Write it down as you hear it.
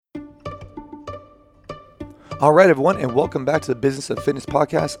All right, everyone, and welcome back to the Business of Fitness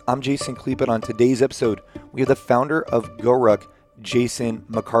podcast. I'm Jason Kleep, and on today's episode, we have the founder of GORUCK, Jason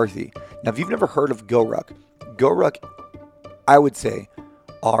McCarthy. Now, if you've never heard of GORUCK, I would say,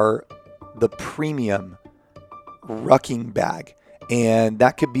 are the premium rucking bag. And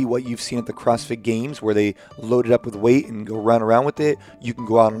that could be what you've seen at the CrossFit Games, where they load it up with weight and go run around with it. You can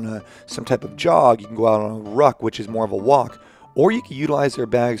go out on some type of jog. You can go out on a ruck, which is more of a walk. Or you can utilize their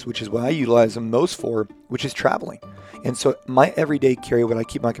bags, which is what I utilize them most for, which is traveling. And so my everyday carry, what I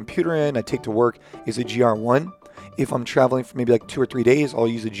keep my computer in, I take to work, is a GR1. If I'm traveling for maybe like 2 or 3 days, I'll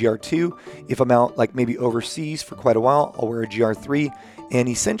use a GR2. If I'm out like maybe overseas for quite a while, I'll wear a GR3. And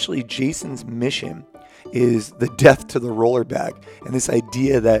essentially, Jason's mission is the death to the roller bag. And this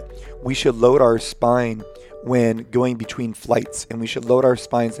idea that we should load our spine when going between flights, and we should load our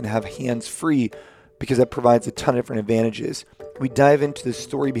spines and have hands free, because that provides a ton of different advantages. We dive into the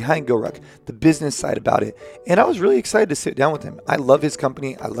story behind GORUCK, the business side about it, and I was really excited to sit down with him. I love his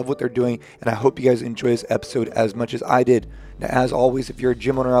company, I love what they're doing, and I hope you guys enjoy this episode as much as I did. Now, as always, if you're a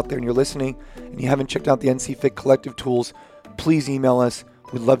gym owner out there and you're listening and you haven't checked out the NC Fit Collective tools, please email us.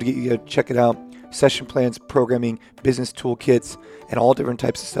 We'd love to get you to check it out. Session plans, programming, business toolkits, and all different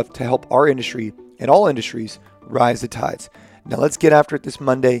types of stuff to help our industry and all industries rise the tides. Now let's get after it this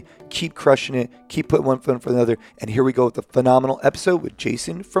Monday. Keep crushing it. Keep putting one foot in front of the other. And here we go with the phenomenal episode with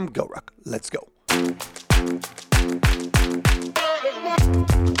Jason from GORUCK. Let's go.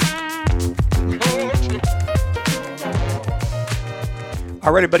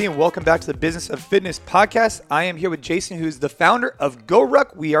 All right, everybody, and welcome back to the Business of Fitness podcast. I am here with Jason, who's the founder of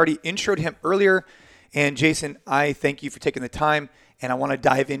GORUCK. We already introed him earlier. And Jason, I thank you for taking the time, and I want to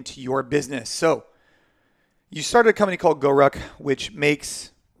dive into your business. So, you started a company called GORUCK, which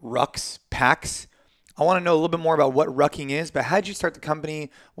makes rucks, packs. I want to know a little bit more about what rucking is, but how did you start the company?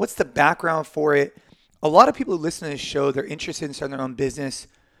 What's the background for it? A lot of people who listen to this show, they're interested in starting their own business,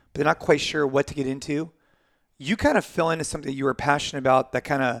 but they're not quite sure what to get into. You kind of fell into something that you were passionate about that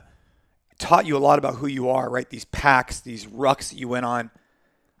kind of taught you a lot about who you are, right? These packs, these rucks that you went on.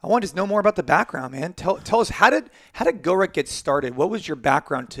 I want to know more about the background, man. Tell us, how did GORUCK get started? What was your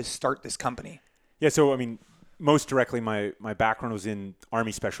background to start this company? Yeah, so most directly, my background was in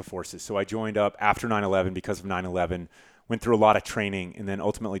Army Special Forces. So I joined up after 9/11 because of 9/11, went through a lot of training, and then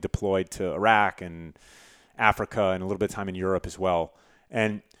ultimately deployed to Iraq and Africa and a little bit of time in Europe as well.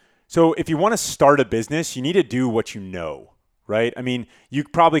 And so if you want to start a business, you need to do what you know, right? I mean, you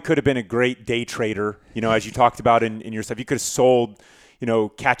probably could have been a great day trader, as you talked about in your stuff. You could have sold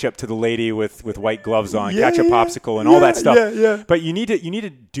catch up to the lady with white gloves on, catch up popsicle and all that stuff. Yeah. But you need to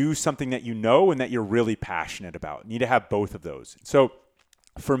do something that you know and that you're really passionate about. You need to have both of those. So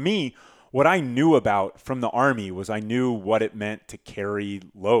for me, what I knew about from the Army was I knew what it meant to carry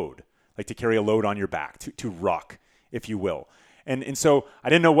load, like to carry a load on your back, to ruck, if you will. And so I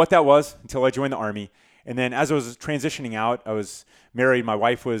didn't know what that was until I joined the Army. And then as I was transitioning out, I was married. My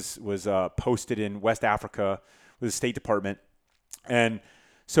wife was posted in West Africa with the State Department. And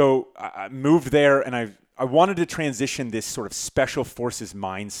so I moved there, and I wanted to transition this sort of special forces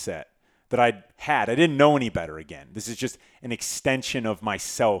mindset that I'd had. I didn't know any better again. This is just an extension of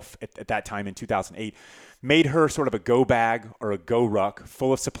myself at that time in 2008. Made her sort of a go bag or a go ruck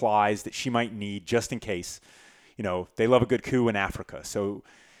full of supplies that she might need just in case. They love a good coup in Africa. So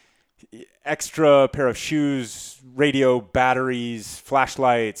extra pair of shoes, radio, batteries,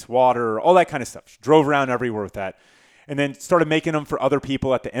 flashlights, water, all that kind of stuff. She drove around everywhere with that. And then started making them for other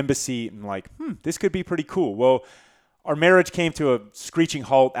people at the embassy, and this could be pretty cool. Well, our marriage came to a screeching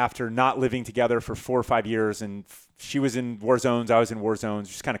halt after not living together for 4 or 5 years, and she was in war zones, I was in war zones,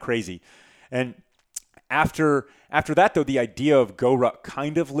 just kind of crazy. And after that, though, the idea of GORUCK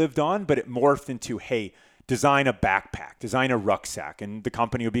kind of lived on, but it morphed into, hey, design a backpack, design a rucksack, and the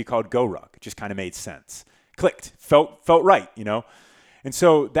company would be called GORUCK. It just kind of made sense. Clicked, felt right, And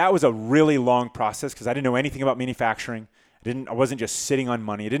so that was a really long process because I didn't know anything about manufacturing. I wasn't just sitting on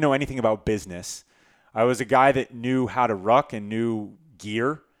money. I didn't know anything about business. I was a guy that knew how to ruck and knew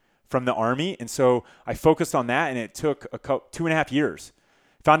gear from the Army. And so I focused on that, and it took 2.5 years.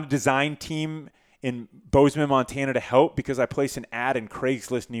 Found a design team in Bozeman, Montana to help because I placed an ad in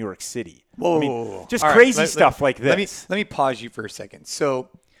Craigslist, New York City. Whoa. Just all crazy stuff like this. Let me pause you for a second. So,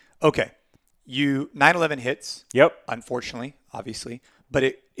 okay. 9/11 hits. Yep. Unfortunately, obviously, but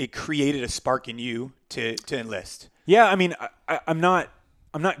it created a spark in you to enlist. Yeah, I'm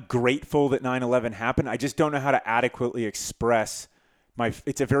not grateful that 9/11 happened. I just don't know how to adequately express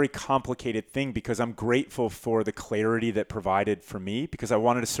it's a very complicated thing because I'm grateful for the clarity that provided for me because I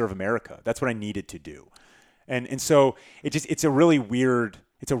wanted to serve America. That's what I needed to do. And so it's a really weird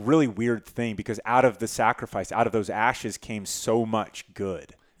it's a really weird thing because out of the sacrifice, out of those ashes came so much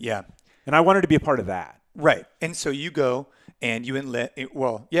good. Yeah. And I wanted to be a part of that. Right. And so you go and you enlist,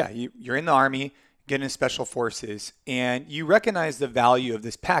 you're in the Army, get into Special Forces, and you recognize the value of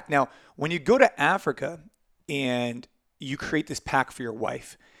this pack. Now, when you go to Africa and you create this pack for your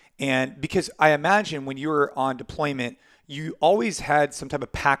wife, and because I imagine when you were on deployment, you always had some type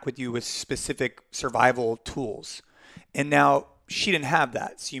of pack with you with specific survival tools. And now she didn't have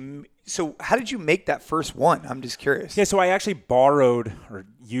that. So how did you make that first one? I'm just curious. Yeah, so I actually borrowed or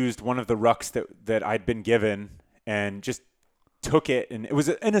used one of the rucks that I'd been given and just took it. And it was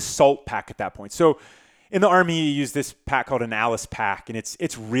an assault pack at that point. So in the Army, you use this pack called an Alice pack, and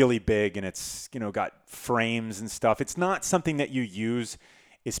it's really big, and it's got frames and stuff. It's not something that you use,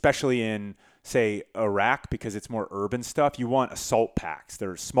 especially in, say, Iraq, because it's more urban stuff. You want assault packs.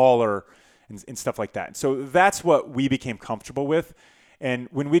 They're smaller and stuff like that. And so that's what we became comfortable with. And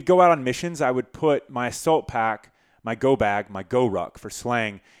when we'd go out on missions, I would put my assault pack, my go bag, my GORUCK for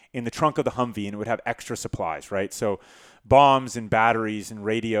slang, in the trunk of the Humvee, and it would have extra supplies, right? So bombs and batteries and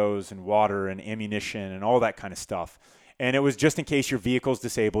radios and water and ammunition and all that kind of stuff. And it was just in case your vehicle's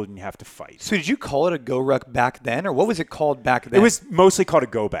disabled and you have to fight. So did you call it a GORUCK back then, or what was it called back then? It was mostly called a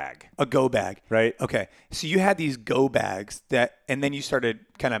go bag. A go bag. Right. Okay. So you had these go bags and then you started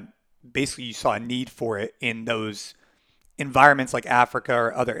basically you saw a need for it in those environments like Africa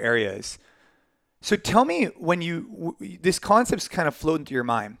or other areas. So tell me when this concept's kind of floating through your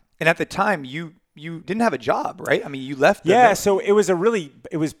mind. And at the time you didn't have a job, right? I mean, you left. So it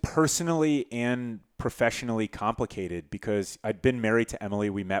was personally and professionally complicated because I'd been married to Emily.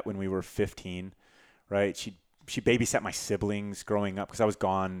 We met when we were 15, right? She babysat my siblings growing up because I was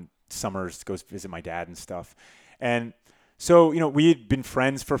gone summers to go visit my dad and stuff. And so, we had been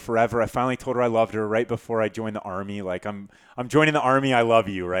friends for forever. I finally told her I loved her right before I joined the Army. Like, I'm joining the Army. I love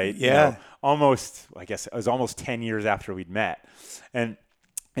you, right? Yeah. I guess it was almost 10 years after we'd met. And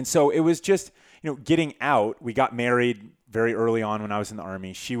so it was just, getting out. We got married very early on when I was in the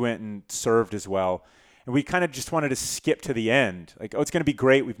Army. She went and served as well. And we kind of just wanted to skip to the end. Like, it's going to be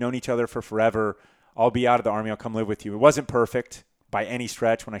great. We've known each other for forever. I'll be out of the Army. I'll come live with you. It wasn't perfect by any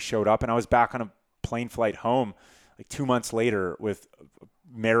stretch when I showed up. And I was back on a plane flight home like 2 months later with a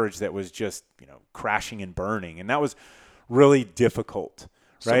marriage that was just, crashing and burning. And that was really difficult,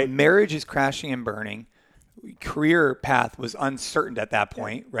 right? So marriage is crashing and burning. Career path was uncertain at that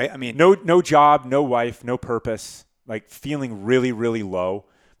point, right? I mean, no job, no wife, no purpose, like feeling really, really low.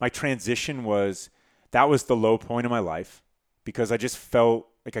 My transition was the low point of my life because I just felt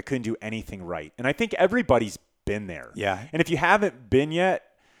like I couldn't do anything right. And I think everybody's been there. Yeah. And if you haven't been yet,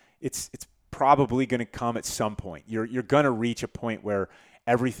 it's probably going to come at some point. You're going to reach a point where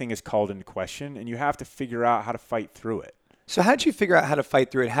everything is called into question and you have to figure out how to fight through it. So how did you figure out how to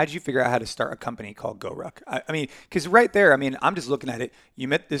fight through it? How did you figure out how to start a company called GORUCK? I mean, because right there, I'm just looking at it. You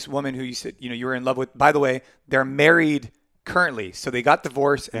met this woman who you said, you were in love with. By the way, they're married currently. So they got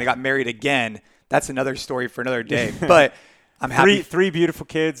divorced and they got married again. That's another story for another day. But I'm happy. Three beautiful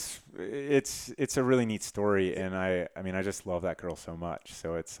kids. It's a really neat story. And I just love that girl so much.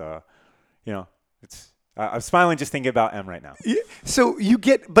 So it's, I'm smiling just thinking about Em right now. Yeah. So you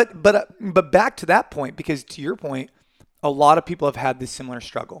get, but back to that point, because to your point, a lot of people have had this similar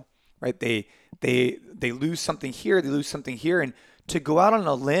struggle, right? They lose something here, they lose something here, and to go out on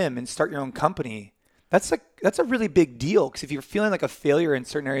a limb and start your own company, that's a really big deal. Because if you're feeling like a failure in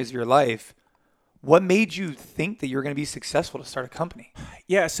certain areas of your life, what made you think that you're going to be successful to start a company?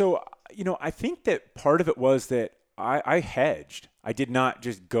 Yeah, so I think that part of it was that I hedged. I did not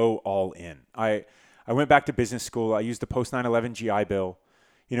just go all in. I went back to business school. I used the post 9/11 GI Bill.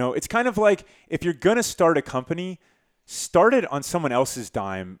 It's kind of like if you're going to start a company, start it on someone else's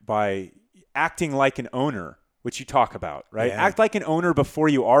dime by acting like an owner, which you talk about, right? Yeah. Act like an owner before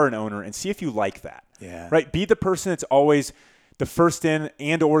you are an owner and see if you like that, yeah. Right? Be the person that's always the first in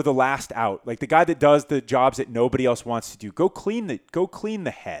and or the last out, like the guy that does the jobs that nobody else wants to do. Go clean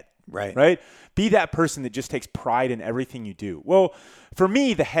the head, right? Be that person that just takes pride in everything you do. Well, for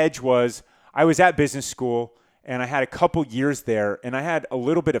me, the hedge was I was at business school and I had a couple years there and I had a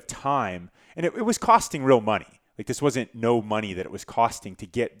little bit of time and it was costing real money. Like this wasn't no money that it was costing to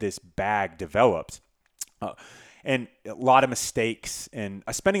get this bag developed. And a lot of mistakes and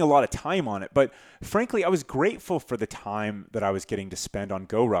spending a lot of time on it. But frankly, I was grateful for the time that I was getting to spend on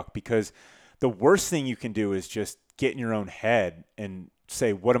GORUCK because the worst thing you can do is just get in your own head and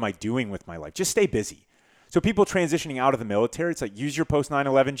say, what am I doing with my life? Just stay busy. So people transitioning out of the military, it's like use your post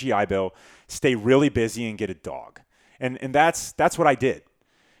 9/11 GI Bill, stay really busy and get a dog. And that's what I did.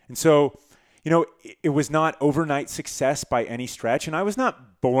 And so, it was not overnight success by any stretch. And I was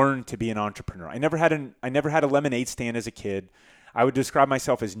not born to be an entrepreneur. I never had a lemonade stand as a kid. I would describe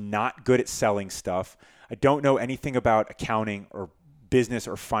myself as not good at selling stuff. I don't know anything about accounting or business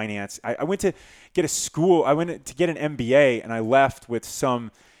or finance. I went to get an MBA, and I left with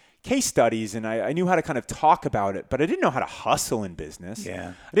some case studies, and I knew how to kind of talk about it, but I didn't know how to hustle in business.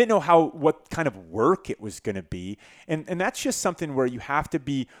 Yeah. I didn't know what kind of work it was going to be. And that's just something where you have to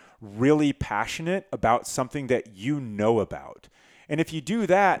be really passionate about something that you know about. And if you do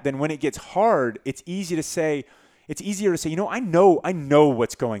that, then when it gets hard, it's easier to say, I know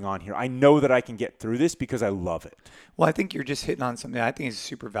what's going on here. I know that I can get through this because I love it. Well, I think you're just hitting on something I think is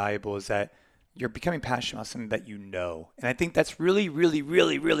super valuable, is that you're becoming passionate about something that you know. And I think that's really, really,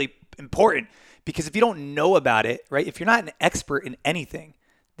 really, really important, because if you don't know about it, right, if you're not an expert in anything,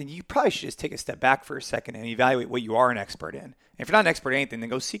 then you probably should just take a step back for a second and evaluate what you are an expert in. And if you're not an expert in anything, then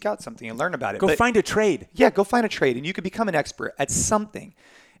go seek out something and learn about it. Go find a trade. Yeah, go find a trade, and you could become an expert at something.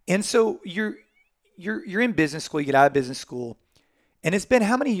 And so you're in business school, you get out of business school, and it's been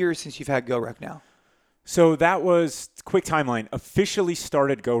how many years since you've had GORUCK now? So that was, quick timeline, officially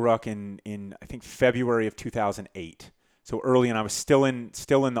started GORUCK in I think February of 2008. So early, and I was still in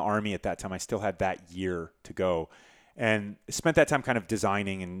the Army at that time. I still had that year to go, and spent that time kind of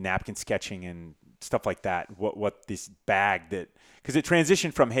designing and napkin sketching and stuff like that. What this bag because it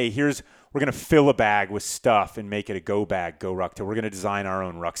transitioned from, hey, we're going to fill a bag with stuff and make it a go bag, GORUCK, to we're going to design our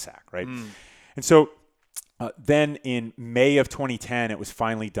own rucksack, right? And so then in May of 2010, it was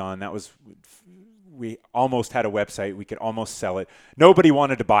finally done. We almost had a website. We could almost sell it. Nobody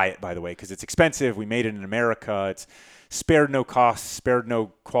wanted to buy it, by the way, because it's expensive. We made it in America. It's spared no costs, spared no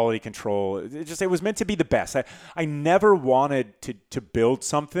quality control. It was meant to be the best. I never wanted to build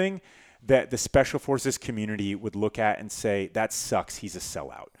something that the Special Forces community would look at and say, that sucks, he's a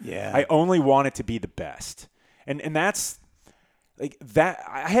sellout. Yeah. I only want it to be the best. And that's like that.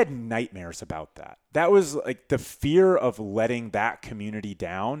 I had nightmares about that. That was like the fear of letting that community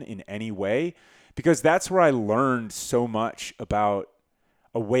down in any way, because that's where I learned so much about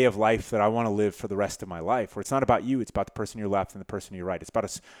a way of life that I want to live for the rest of my life, where it's not about you, it's about the person to your left and the person to your right. It's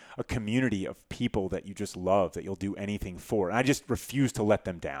about a community of people that you just love, that you'll do anything for. And I just refused to let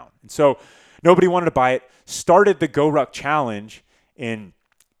them down. And so nobody wanted to buy it. Started the GORUCK Challenge in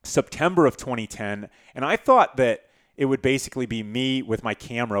September of 2010. And I thought that it would basically be me with my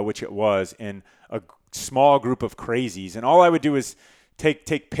camera, which it was, and a small group of crazies. And all I would do is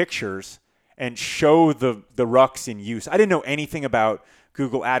take pictures and show the rucks in use. I didn't know anything about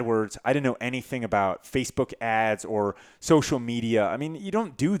Google AdWords. I didn't know anything about Facebook ads or social media. I mean, you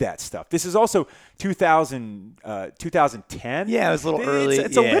don't do that stuff. This is also 2010. Yeah, it was a little early.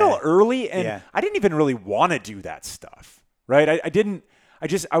 It's a little early, and I didn't even really want to do that stuff, right?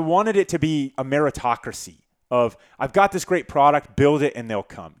 I wanted it to be a meritocracy of, I've got this great product, build it and they'll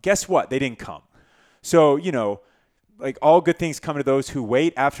come. Guess what? They didn't come. So, like all good things come to those who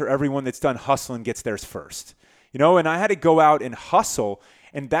wait, after everyone that's done hustling gets theirs first. And I had to go out and hustle,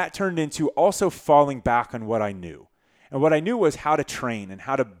 and that turned into also falling back on what I knew. And what I knew was how to train and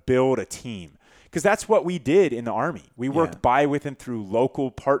how to build a team, because that's what we did in the Army. We worked by, with, and through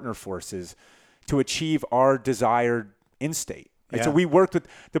local partner forces to achieve our desired end state. Right? Yeah. So we worked with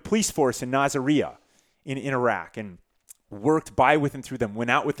the police force in Nasiriyah in Iraq, and worked by, with, and through them, went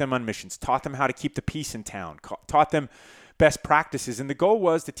out with them on missions, taught them how to keep the peace in town, taught them best practices. And the goal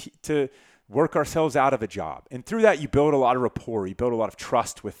was to work ourselves out of a job. And through that, you build a lot of rapport. You build a lot of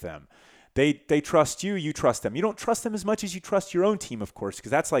trust with them. They trust you, you trust them. You don't trust them as much as you trust your own team, of course,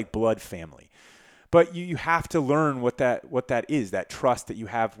 because that's like blood family. But you have to learn what that is, that trust that you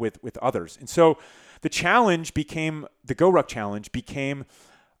have with others. And so the GORUCK Challenge became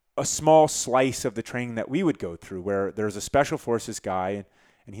a small slice of the training that we would go through, where there's a Special Forces guy,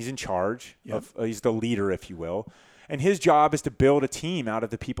 and he's in charge of, he's the leader, if you will. And his job is to build a team out of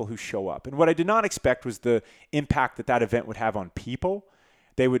the people who show up. And what I did not expect was the impact that event would have on people.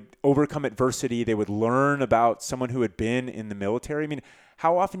 They would overcome adversity. They would learn about someone who had been in the military. I mean,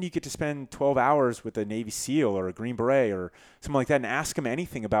 how often do you get to spend 12 hours with a Navy SEAL or a Green Beret or something like that and ask them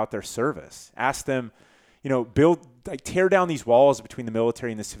anything about their service? Ask them, tear down these walls between the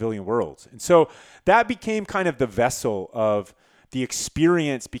military and the civilian worlds. And so that became kind of the vessel of the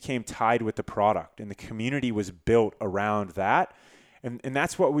experience, became tied with the product, and the community was built around that. And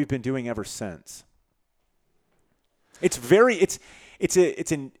that's what we've been doing ever since. It's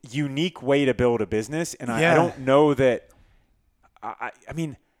a unique way to build a business. And I don't know that, I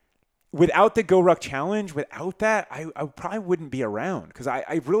mean, without the GORUCK Challenge, without that, I probably wouldn't be around, because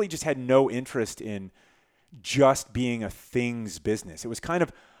I really just had no interest in just being a things business. It was kind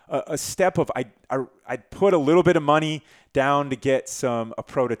of a step of I'd put a little bit of money down to get a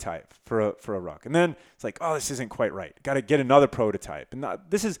prototype for a ruck. And then it's like, oh, this isn't quite right. Got to get another prototype. And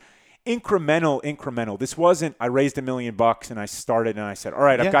this is incremental. This wasn't, I raised $1 million and I started and I said, all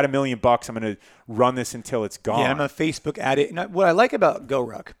right, I've got $1 million. I'm going to run this until it's gone. Yeah, I'm a Facebook addict. And what I like about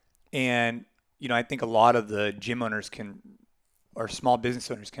GORUCK, and I think a lot of the gym owners or small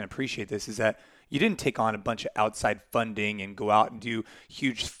business owners can appreciate this, is that you didn't take on a bunch of outside funding and go out and do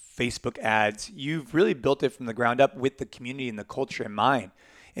huge Facebook ads. You've really built it from the ground up with the community and the culture in mind.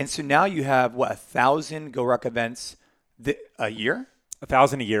 And so now you have 1,000 GORUCK events a year?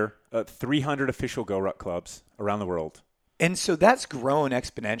 1,000 a year, 300 official GORUCK clubs around the world. And so that's grown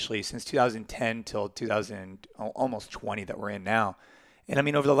exponentially since 2010 till almost 20 that we're in now. And I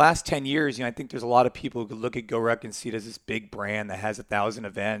mean, over the last 10 years, I think there's a lot of people who could look at GORUCK and see it as this big brand that has 1,000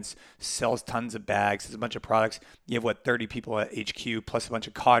 events, sells tons of bags, has a bunch of products. You have 30 people at HQ plus a bunch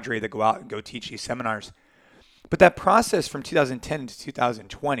of cadre that go out and go teach these seminars. But that process from 2010 to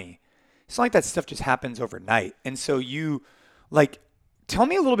 2020, it's not like that stuff just happens overnight. And so tell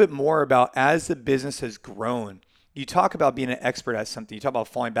me a little bit more about, as the business has grown, you talk about being an expert at something. You talk about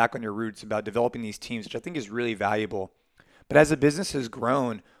falling back on your roots, about developing these teams, which I think is really valuable. But as the business has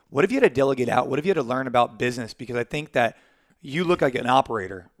grown, what have you had to delegate out? What have you had to learn about business? Because I think that you look like an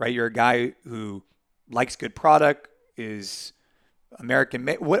operator, right? You're a guy who likes good product, is American,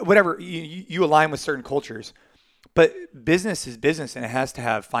 whatever. You align with certain cultures. But business is business, and it has to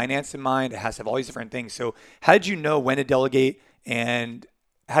have finance in mind. It has to have all these different things. So how did you know when to delegate, and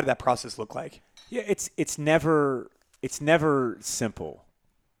how did that process look like? Yeah, it's never simple.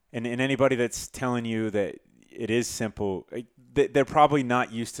 And anybody that's telling you that it is simple, they're probably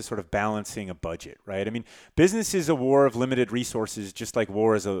not used to sort of balancing a budget, right? I mean, business is a war of limited resources, just like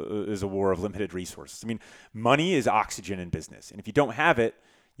war is a war of limited resources. I mean, money is oxygen in business, and if you don't have it,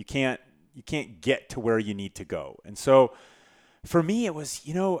 you can't get to where you need to go. And so for me, it was,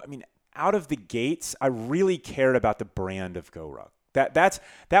 out of the gates, I really cared about the brand of GORUCK.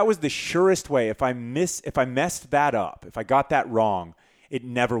 That was the surest way. If I messed that up, if I got that wrong, it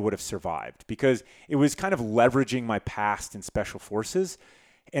never would have survived, because it was kind of leveraging my past in special forces.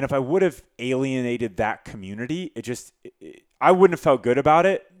 And if I would have alienated that community, I wouldn't have felt good about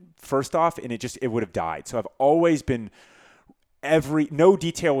it, first off, and it would have died. So I've always been, no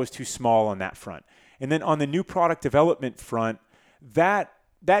detail was too small on that front. And then on the new product development front, that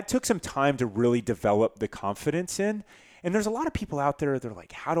took some time to really develop the confidence in. And there's a lot of people out there, they're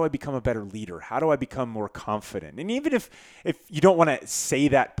like, how do I become a better leader? How do I become more confident? And even if you don't want to say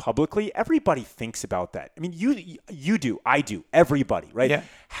that publicly, everybody thinks about that. I mean, you do, I do, everybody, right? Yeah.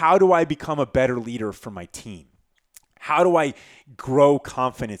 How do I become a better leader for my team? How do I grow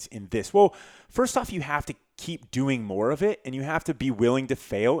confidence in this? Well, first off, you have to keep doing more of it, and you have to be willing to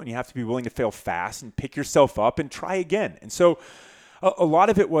fail, and you have to be willing to fail fast and pick yourself up and try again. And so a lot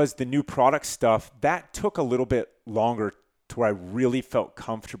of it was the new product stuff. That took a little bit longer to where I really felt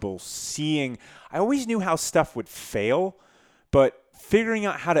comfortable seeing. I always knew how stuff would fail, but figuring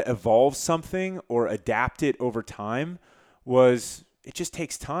out how to evolve something or adapt it over time it just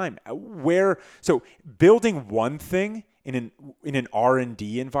takes time. So building one thing in an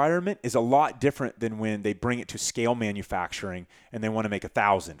R&D environment is a lot different than when they bring it to scale manufacturing and they want to make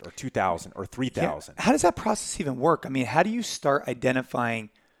 1,000 or 2,000 or 3,000. Yeah. How does that process even work? I mean, how do you start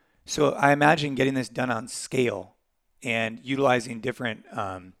identifying? So I imagine getting this done on scale and utilizing different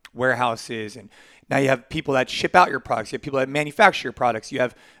warehouses, and now you have people that ship out your products. You have people that manufacture your products. You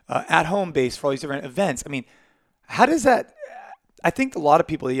have at-home base for all these different events. I mean, how does that? I think a lot of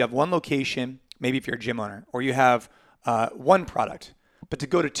people, you have one location, maybe if you're a gym owner, or you have one product, but to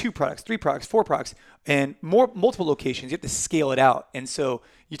go to 2 products, 3 products, 4 products, and multiple locations, you have to scale it out. And so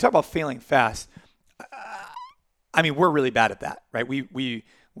you talk about failing fast. I mean, we're really bad at that, right? We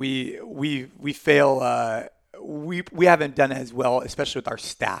fail. We haven't done it as well, especially with our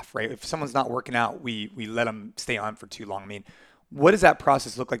staff, right? If someone's not working out, we let them stay on for too long. I mean, what does that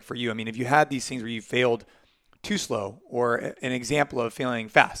process look like for you? I mean, if you had these things where you failed too slow, or an example of failing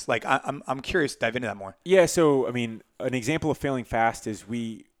fast, like I'm curious to dive into that more. Yeah. So, I mean, an example of failing fast is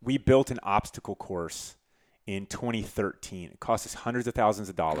we built an obstacle course in 2013. It cost us hundreds of thousands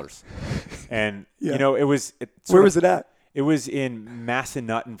of dollars. And, yeah. it was... Where was it at? It was in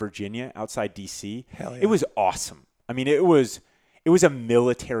Massanutten, Virginia, outside D.C. Hell yeah. It was awesome. I mean, it was a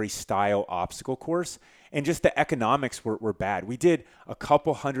military-style obstacle course, and just the economics were bad. We did a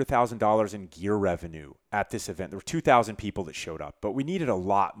couple $100,000 in gear revenue at this event. There were 2,000 people that showed up, but we needed a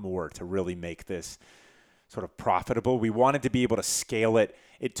lot more to really make this sort of profitable. We wanted to be able to scale it.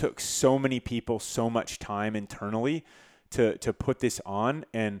 It took so many people, so much time internally to put this on,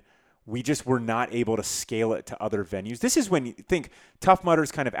 and we just were not able to scale it to other venues. This is when you think Tough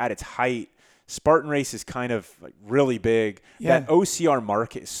Mudder's kind of at its height. Spartan Race is kind of like really big. Yeah. That OCR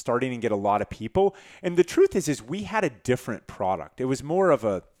market is starting to get a lot of people. And the truth is we had a different product. It was more of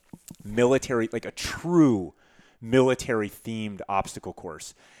a military, like a true military themed obstacle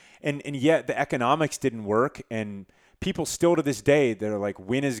course. And yet the economics didn't work, and people still to this day, they're like,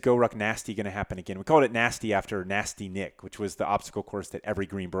 when is GORUCK Nasty going to happen again? We called it Nasty after Nasty Nick, which was the obstacle course that every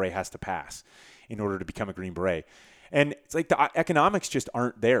Green Beret has to pass in order to become a Green Beret. And it's like the economics just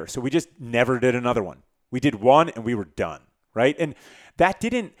aren't there. So we just never did another one. We did one and we were done, right? And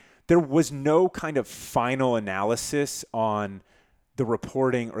there was no kind of final analysis on the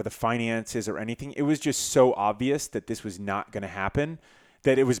reporting or the finances or anything. It was just so obvious that this was not going to happen,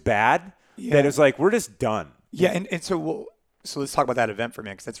 that it was bad, that it was like, we're just done. Yeah, and so let's talk about that event for a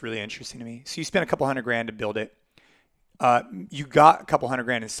minute, because that's really interesting to me. So you spent $200,000 to build it. You got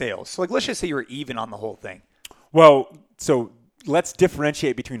 $200,000 in sales. So like, let's just say you were even on the whole thing. Well, so let's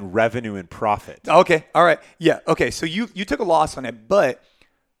differentiate between revenue and profit. Okay, all right, yeah, okay. So you took a loss on it, but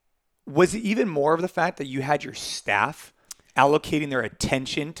was it even more of the fact that you had your staff allocating their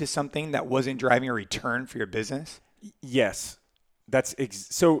attention to something that wasn't driving a return for your business? Yes.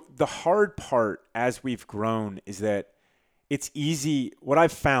 So the hard part as we've grown is that it's easy. What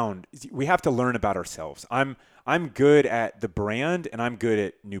I've found is we have to learn about ourselves. I'm good at the brand, and I'm good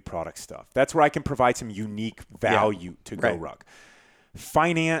at new product stuff. That's where I can provide some unique value to GORUCK.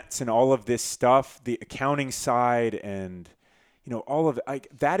 Finance and all of this stuff, the accounting side, and all of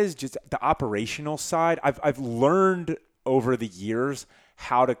it, that is just the operational side. I've learned over the years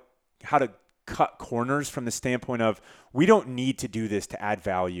how to cut corners from the standpoint of, we don't need to do this to add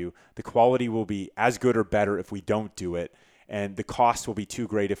value. The quality will be as good or better if we don't do it, and the cost will be too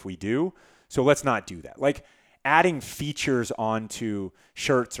great if we do. So let's not do that. Like adding features onto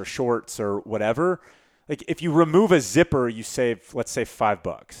shirts or shorts or whatever. Like if you remove a zipper, you save, let's say,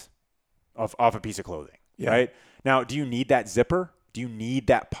 $5 off a piece of clothing, right? Now, do you need that zipper? Do you need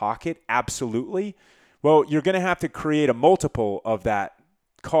that pocket? Absolutely. Well, you're going to have to create a multiple of that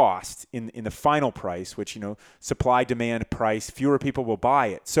cost in the final price, which, supply, demand, price, fewer people will buy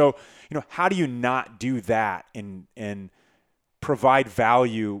it. So, how do you not do that and provide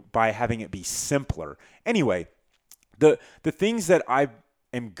value by having it be simpler? Anyway, the things that I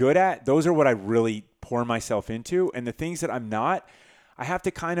am good at, those are what I really pour myself into. And the things that I'm not, I have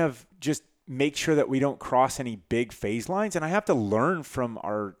to kind of just make sure that we don't cross any big phase lines. And I have to learn from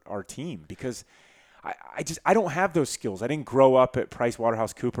our team, because I don't have those skills. I didn't grow up at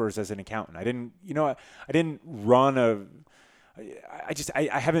PricewaterhouseCoopers as an accountant. I didn't run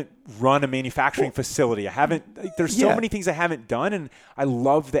I haven't run a manufacturing facility. There's so many things I haven't done, and I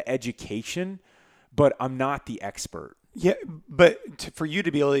love the education, but I'm not the expert. Yeah, but for you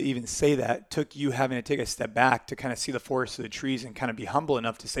to be able to even say that took you having to take a step back to kind of see the forest of the trees and kind of be humble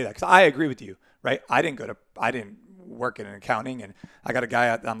enough to say that. Because I agree with you, right? I didn't work in accounting, and I got a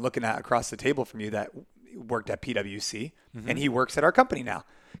guy I'm looking at across the table from you that worked at PwC, and he works at our company now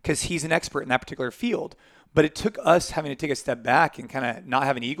because he's an expert in that particular field. But it took us having to take a step back and kind of not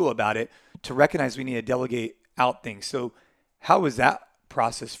have an ego about it to recognize we need to delegate out things. So how was that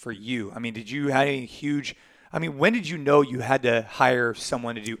process for you? I mean, did you have any when did you know you had to hire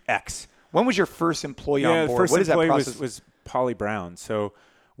someone to do X? When was your first employee on board? First what is that process? was Polly Brown. So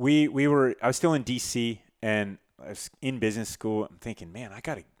I was still in DC, and I was in business school. I'm thinking, man,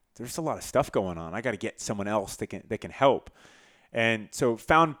 there's a lot of stuff going on. I got to get someone else that can help. And so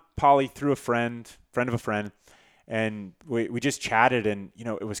found Polly through a friend of a friend, and we just chatted, and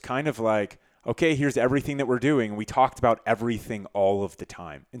it was kind of like, okay, here's everything that we're doing. We talked about everything all of the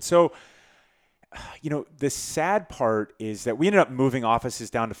time. And so, the sad part is that we ended up moving offices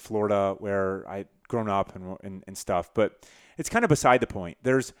down to Florida, where I'd grown up and stuff, but it's kind of beside the point.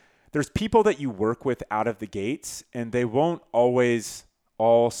 There's people that you work with out of the gates, and they won't always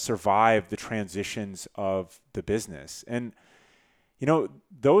all survive the transitions of the business. And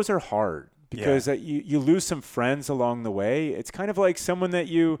those are hard, because you lose some friends along the way. It's kind of like someone that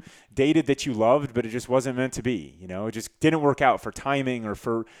you dated that you loved, but it just wasn't meant to be. It just didn't work out for timing or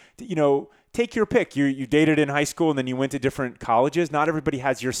for, take your pick. You dated in high school and then you went to different colleges. Not everybody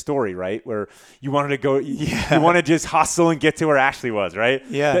has your story, right? Where you wanted to go, you want to just hustle and get to where Ashley was, right?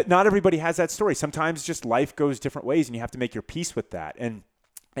 Yeah. But not everybody has that story. Sometimes just life goes different ways, and you have to make your peace with that. And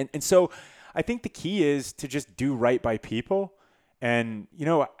so I think the key is to just do right by people, and,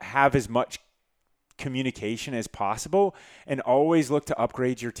 have as much communication as possible, and always look to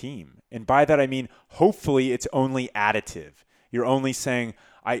upgrade your team. And by that, I mean, hopefully it's only additive. You're only saying,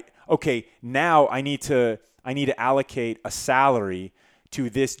 now I need to I need to allocate a salary to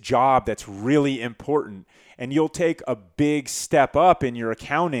this job that's really important. And you'll take a big step up in your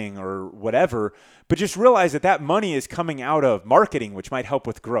accounting or whatever, but just realize that that money is coming out of marketing, which might help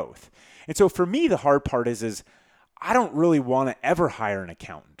with growth. And so for me, the hard part is I don't really want to ever hire an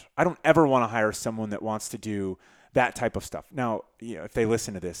accountant. I don't ever want to hire someone that wants to do that type of stuff. Now, if they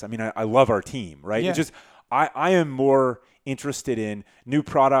listen to this, I mean, I love our team, right? Yeah. It's just I am more interested in new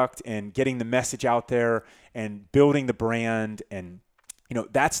product and getting the message out there and building the brand, and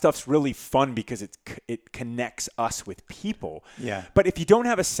that stuff's really fun because it connects us with people. Yeah. But if you don't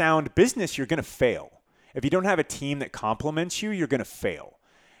have a sound business, you're going to fail. If you don't have a team that complements you, you're going to fail.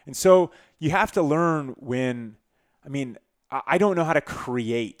 And so you have to learn I don't know how to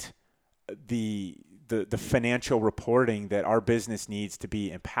create the financial reporting that our business needs to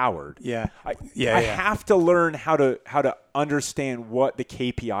be empowered. I have to learn how to understand what the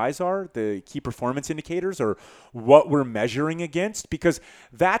KPIs are, the key performance indicators, or what we're measuring against, because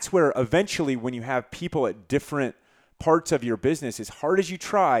that's where eventually, when you have people at different parts of your business, as hard as you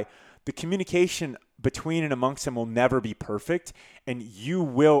try, the communication between and amongst them will never be perfect, and you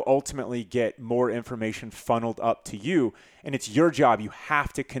will ultimately get more information funneled up to you, and it's your job. You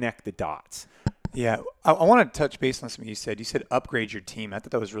have to connect the dots. Yeah, I want to touch base on something you said. You said upgrade your team. I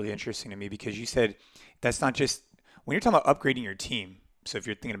thought that was really interesting to me, because you said that's not just when you're talking about upgrading your team. So if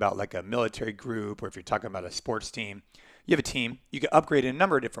you're thinking about like a military group, or if you're talking about a sports team, you have a team, you can upgrade in a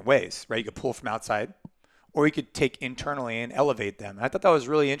number of different ways, right? You could pull from outside, or you could take internally and elevate them. And I thought that was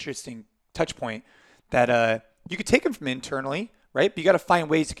really interesting touch point, that you could take them from internally, right? But you got to find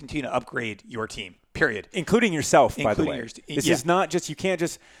ways to continue to upgrade your team, period. Including yourself, by the way. This is not just, you can't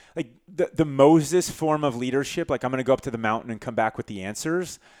just, like the Moses form of leadership, like I'm going to go up to the mountain and come back with the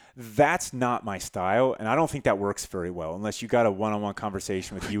answers. That's not my style. And I don't think that works very well unless you got a one-on-one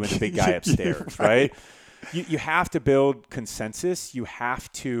conversation with you and the big guy upstairs, right? You have to build consensus. You have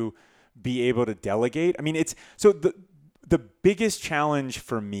to be able to delegate. I mean, the biggest challenge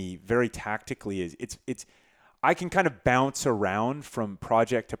for me, very tactically, is it's I can kind of bounce around from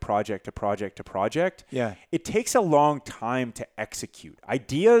project to project to project to project. Yeah. It takes a long time to execute.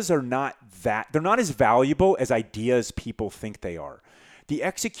 Ideas are they're not as valuable as ideas people think they are. The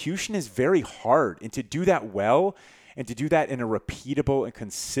execution is very hard, and to do that well and to do that in a repeatable and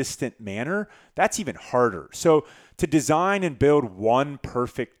consistent manner, that's even harder. So to design and build one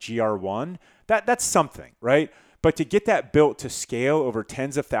perfect GR1, that's something, right? But to get that built to scale over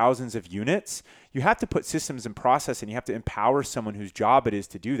tens of thousands of units, you have to put systems in process, and you have to empower someone whose job it is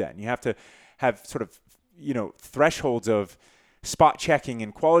to do that. And you have to have sort of, thresholds of spot checking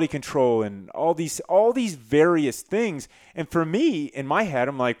and quality control and all these various things. And for me, in my head,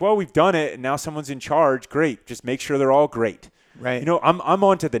 I'm like, well, we've done it, and now someone's in charge. Great. Just make sure they're all great. Right. I'm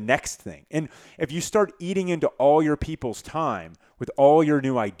on to the next thing. And if you start eating into all your people's time with all your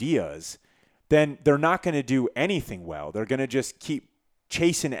new ideas, then they're not going to do anything well. They're going to just keep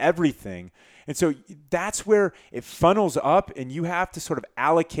chasing everything. And so that's where it funnels up, and you have to sort of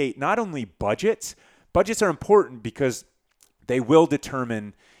allocate not only budgets. Budgets are important because they will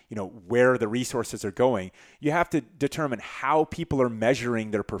determine, where the resources are going. You have to determine how people are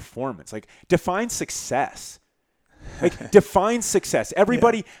measuring their performance. Like, define success. Define success.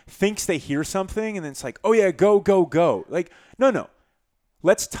 Everybody thinks they hear something, and then it's like, oh yeah, go, go, go. Like, no.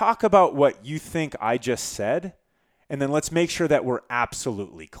 Let's talk about what you think I just said, and then let's make sure that we're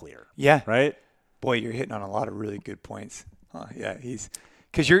absolutely clear. Yeah. Right? Boy, you're hitting on a lot of really good points. Yeah,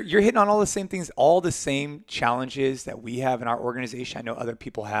 because you're hitting on all the same things, all the same challenges that we have in our organization. I know other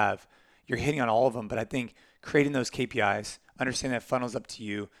people have. You're hitting on all of them, but I think creating those KPIs, understanding that funnels up to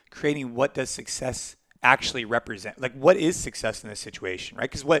you, creating what does success actually represent? Like, what is success in this situation, right?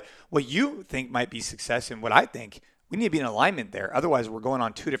 Because what you think might be success and what I think, we need to be in alignment there. Otherwise, we're going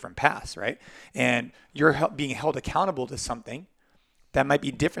on two different paths, right? And you're being held accountable to something that might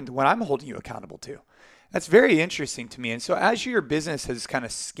be different than what I'm holding you accountable to. That's very interesting to me. And so as your business has kind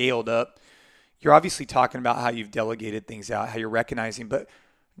of scaled up, you're obviously talking about how you've delegated things out, how you're recognizing, but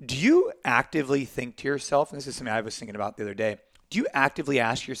do you actively think to yourself, and this is something I was thinking about the other day, do you actively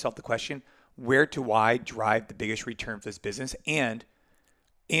ask yourself the question, where do I drive the biggest return for this business? And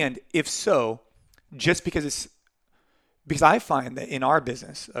if so, just because I find that in our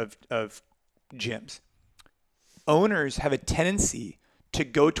business of gyms, owners have a tendency to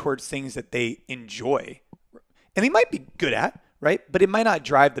go towards things that they enjoy, and they might be good at, right? But it might not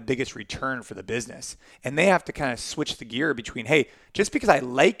drive the biggest return for the business. And they have to kind of switch the gear between, hey, just because I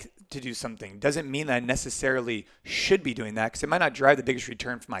like to do something doesn't mean that I necessarily should be doing that, because it might not drive the biggest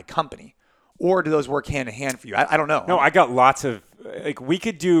return for my company. Or do those work hand in hand for you? I don't know. No, I got lots of like we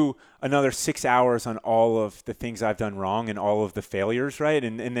could do another 6 hours on all of the things I've done wrong and all of the failures, right?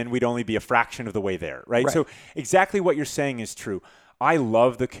 And then we'd only be a fraction of the way there, right? So exactly what you're saying is true. I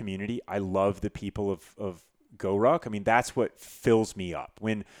love the community. I love the people of GORUCK. I mean, that's what fills me up.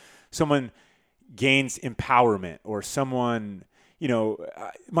 When someone gains empowerment or someone,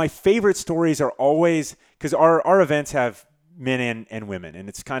 my favorite stories are always, because our events have men and women, and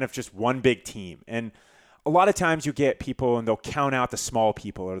it's kind of just one big team. And a lot of times you get people and they'll count out the small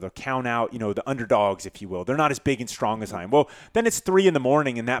people, or they'll count out, the underdogs, if you will. They're not as big and strong as I am. Well, then it's 3 a.m.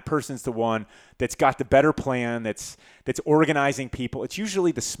 and that person's the one that's got the better plan, that's organizing people. It's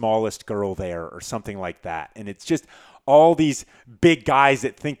usually the smallest girl there or something like that. And it's just all these big guys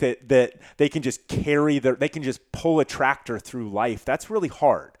that think that they can just they can just pull a tractor through life. That's really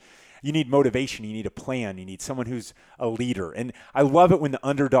hard. You need motivation. You need a plan. You need someone who's a leader. And I love it when the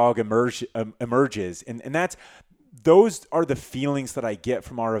underdog emerges. And those are the feelings that I get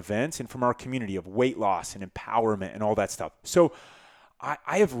from our events and from our community of weight loss and empowerment and all that stuff. So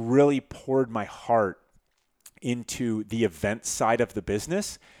I have really poured my heart into the event side of the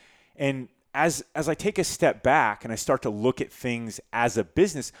business. And as I take a step back and I start to look at things as a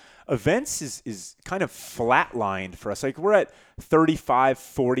business, events is kind of flatlined for us. Like we're at 35,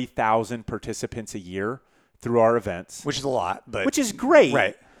 40,000 participants a year through our events. Which is a lot. Which is great.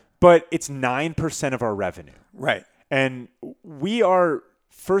 Right. But it's 9% of our revenue. Right. And we are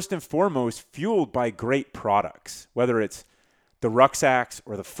first and foremost fueled by great products, whether it's the rucksacks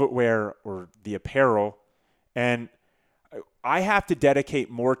or the footwear or the apparel. And I have to dedicate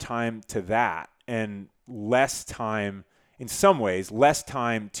more time to that and less time, in some ways, less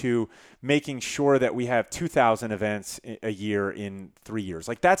time to making sure that we have 2,000 events a year in 3 years.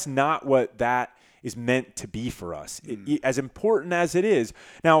 Like that's not what that is meant to be for us, as important as it is.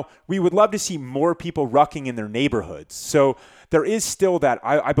 Now, we would love to see more people rucking in their neighborhoods. So there is still that,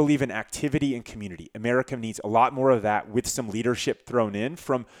 I believe in activity and community. America needs a lot more of that with some leadership thrown in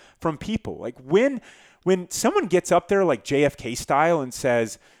from people. Like when someone gets up there like JFK style and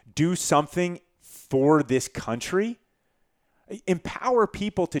says, do something for this country, empower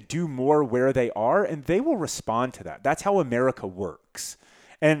people to do more where they are, and they will respond to that. That's how America works.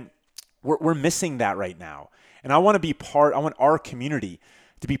 And we're missing that right now. And I want our community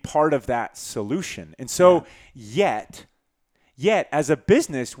to be part of that solution. And so yet, as a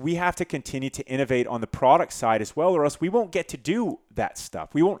business, we have to continue to innovate on the product side as well, or else we won't get to do that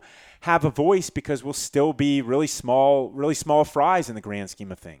stuff. We won't have a voice because we'll still be really small fries in the grand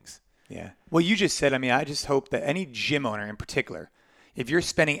scheme of things. Yeah. Well, you just said, I just hope that any gym owner in particular, if you're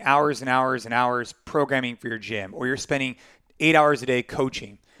spending hours and hours and hours programming for your gym, or you're spending 8 hours a day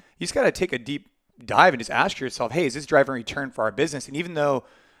coaching, you just got to take a deep dive and just ask yourself, hey, is this driving return for our business? And even though,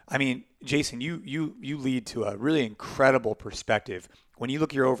 Jason, you lead to a really incredible perspective. When you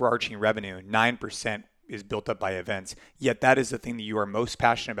look at your overarching revenue, 9% is built up by events, yet that is the thing that you are most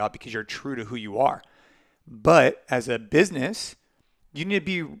passionate about because you're true to who you are. But as a business, you need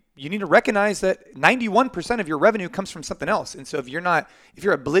to recognize that 91% of your revenue comes from something else. And so if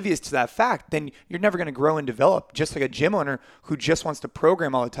you're oblivious to that fact, then you're never going to grow and develop. Just like a gym owner who just wants to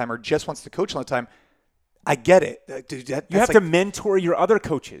program all the time or just wants to coach all the time. I get it. Dude, you have to mentor your other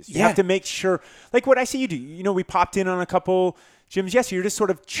coaches. You have to make sure, like what I see you do. We popped in on a couple gyms. Yes, you're just sort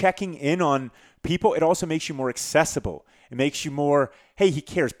of checking in on people. It also makes you more accessible. It makes you more, hey, he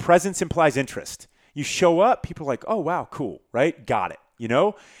cares. Presence implies interest. You show up, people are like, oh, wow, cool, right? Got it,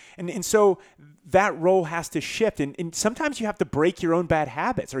 And so that role has to shift. And sometimes you have to break your own bad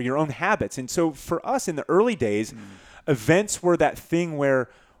habits or your own habits. And so for us in the early days, events were that thing where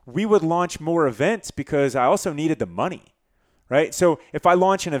we would launch more events because I also needed the money, right? So if I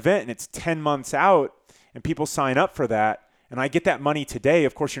launch an event and it's 10 months out and people sign up for that, and I get that money today,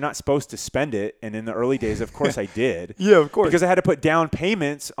 of course, you're not supposed to spend it. And in the early days, of course, I did. Yeah, of course. Because I had to put down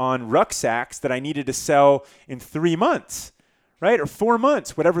payments on rucksacks that I needed to sell in 3 months, right? Or 4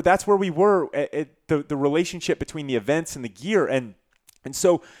 months, whatever. That's where we were at the relationship between the events and the gear. And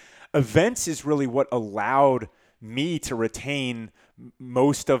so events is really what allowed me to retain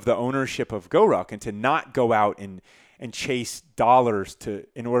most of the ownership of GORUCK and to not go out and chase dollars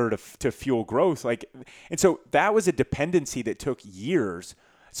in order to fuel growth. And so that was a dependency that took years.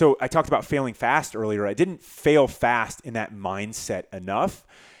 So I talked about failing fast earlier. I didn't fail fast in that mindset enough.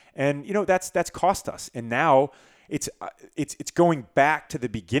 And that's cost us. And now it's going back to the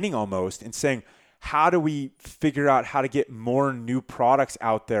beginning almost and saying, how do we figure out how to get more new products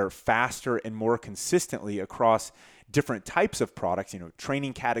out there faster and more consistently across different types of products,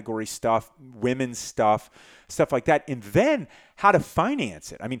 training category stuff, women's stuff like that. And then how to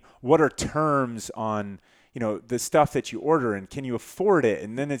finance it. What are terms on, the stuff that you order, and can you afford it?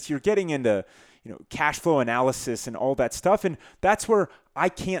 And then you're getting into, cash flow analysis and all that stuff. And that's where I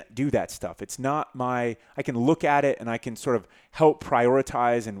can't do that stuff. It's not I can look at it and I can sort of help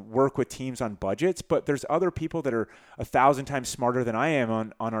prioritize and work with teams on budgets, but there's other people that are 1,000 times smarter than I am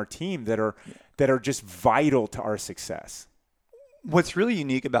on our team that are just vital to our success. What's really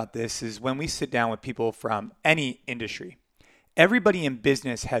unique about this is when we sit down with people from any industry, everybody in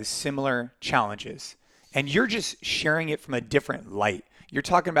business has similar challenges, and you're just sharing it from a different light. You're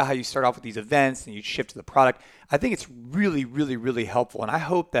talking about how you start off with these events and you shift to the product. I think it's really, really, really helpful. And I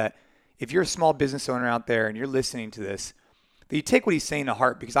hope that if you're a small business owner out there and you're listening to this, that you take what he's saying to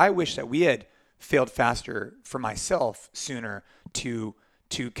heart, because I wish that we had failed faster for myself sooner to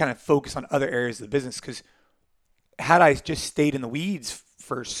kind of focus on other areas of the business. Because had I just stayed in the weeds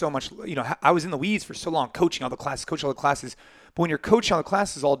for so much, I was in the weeds for so long, coaching all the classes. But when you're coaching all the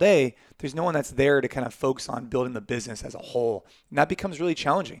classes all day, there's no one that's there to kind of focus on building the business as a whole. And that becomes really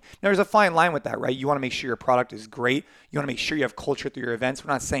challenging. Now, there's a fine line with that, right? You want to make sure your product is great. You want to make sure you have culture through your events.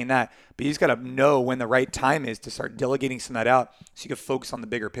 We're not saying that, but you just got to know when the right time is to start delegating some of that out so you can focus on the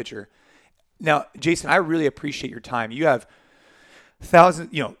bigger picture. Now, Jason, I really appreciate your time. You have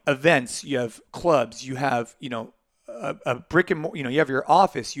thousands, events, you have clubs, you have, a brick and mortar, you have your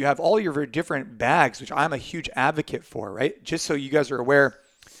office, you have all your different bags, which I'm a huge advocate for, right? Just so you guys are aware,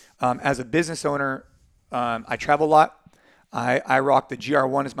 as a business owner, I travel a lot. I rock the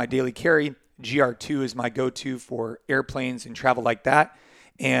GR1 as my daily carry. GR2 is my go-to for airplanes and travel like that.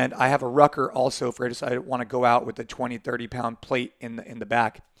 And I have a rucker also for I want to go out with a 20, 30 pound plate in the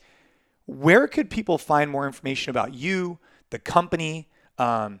back. Where could people find more information about you, the company,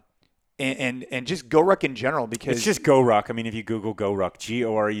 and just GORUCK in general? Because it's just GORUCK. I mean, if you Google GORUCK,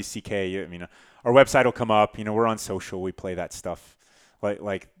 GORUCK, our website will come up. We're on social. We play that stuff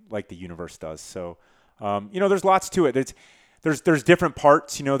like the universe does. So, there's lots to it. There's different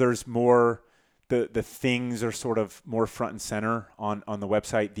parts. There's more. The things are sort of more front and center on the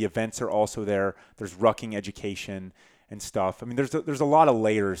website. The events are also there. There's rucking education and stuff. I mean, there's a lot of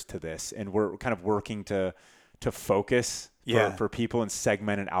layers to this, and we're kind of working to focus for people and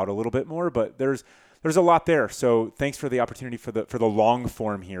segment it out a little bit more. But there's a lot there. So thanks for the opportunity for the long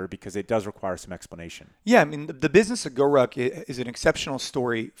form here, because it does require some explanation. Yeah, I mean, the business of GORUCK is an exceptional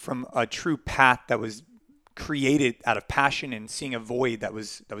story from a true path that was created out of passion and seeing a void that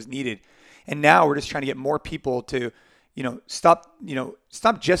was needed. And now we're just trying to get more people to, stop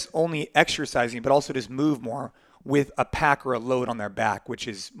just only exercising, but also just move more with a pack or a load on their back, which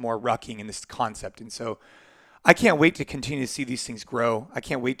is more rucking in this concept. And so I can't wait to continue to see these things grow. I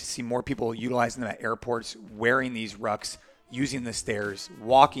can't wait to see more people utilizing them at airports, wearing these rucks, using the stairs,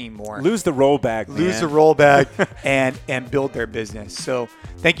 walking more. Lose the roll bag, and build their business. So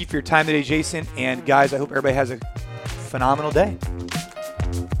thank you for your time today, Jason. And guys, I hope everybody has a phenomenal day.